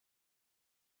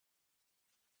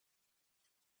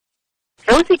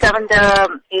Rosy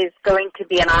Govender is going to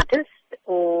be an artist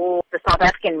who the South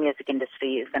African music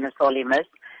industry is going to sorely miss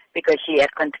because she had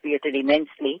contributed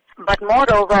immensely. But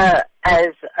moreover, as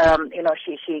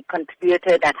she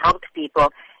contributed and helped people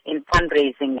in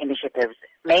fundraising initiatives,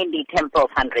 mainly temple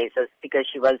fundraisers, because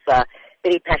she was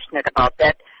very passionate about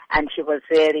that, and she was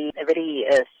a very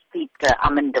steeped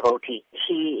Aman devotee.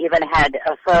 She even had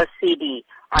a first CD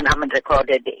on Aman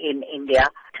recorded in India.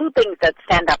 Two things that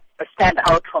stand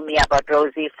out for me about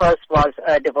Rosy. First was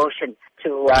a devotion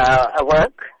to a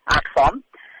work, art form,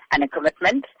 and a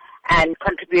commitment, and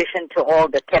contribution to all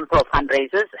the temple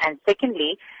fundraisers. And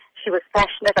secondly, she was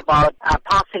passionate about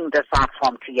passing this art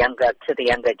form to the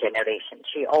younger generation.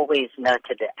 She always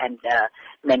nurtured and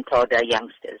mentored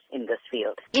youngsters in this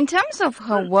field. In terms of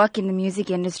her work in the music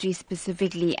industry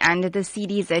specifically and the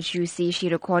CDs that you say she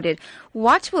recorded,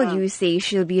 what will you say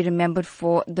she'll be remembered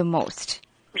for the most?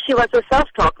 She was a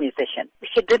self-taught musician.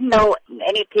 She didn't know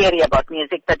any theory about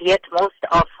music, but yet most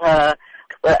of her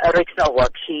original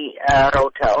work, she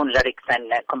wrote her own lyrics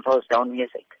and composed her own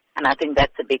music. And I think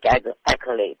that's a big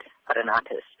accolade for an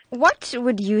artist. What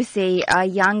would you say a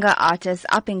younger artist,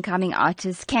 up-and-coming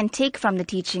artist, can take from the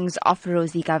teachings of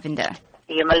Rosy Govender?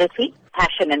 Humility,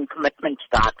 passion and commitment to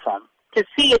the art form. To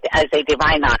see it as a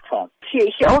divine art form.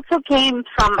 She also came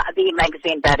from the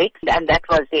magazine Barracks, and that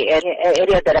was the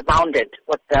area that abounded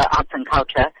with the arts and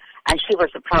culture, and she was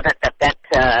a product of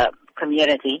that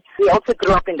community. We also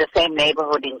grew up in the same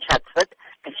neighborhood in Chatsworth,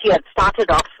 and she had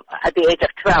started off at the age of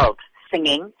 12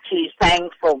 singing. She sang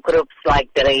for groups like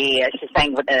she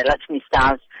sang with the Lakshmi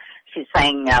Stars, she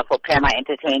sang for Prema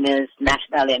Entertainers,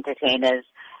 National Entertainers,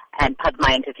 and Padma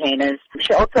Entertainers.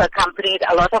 She also accompanied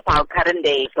a lot of our current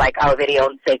days, like our very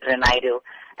own Segra Naidu,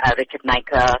 Richard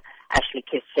Naicker, Ashley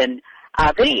Christian,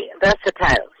 very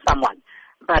versatile someone.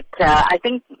 But I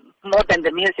think more than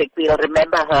the music, we'll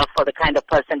remember her for the kind of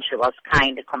person she was,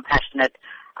 kind, compassionate,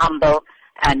 humble,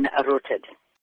 and rooted.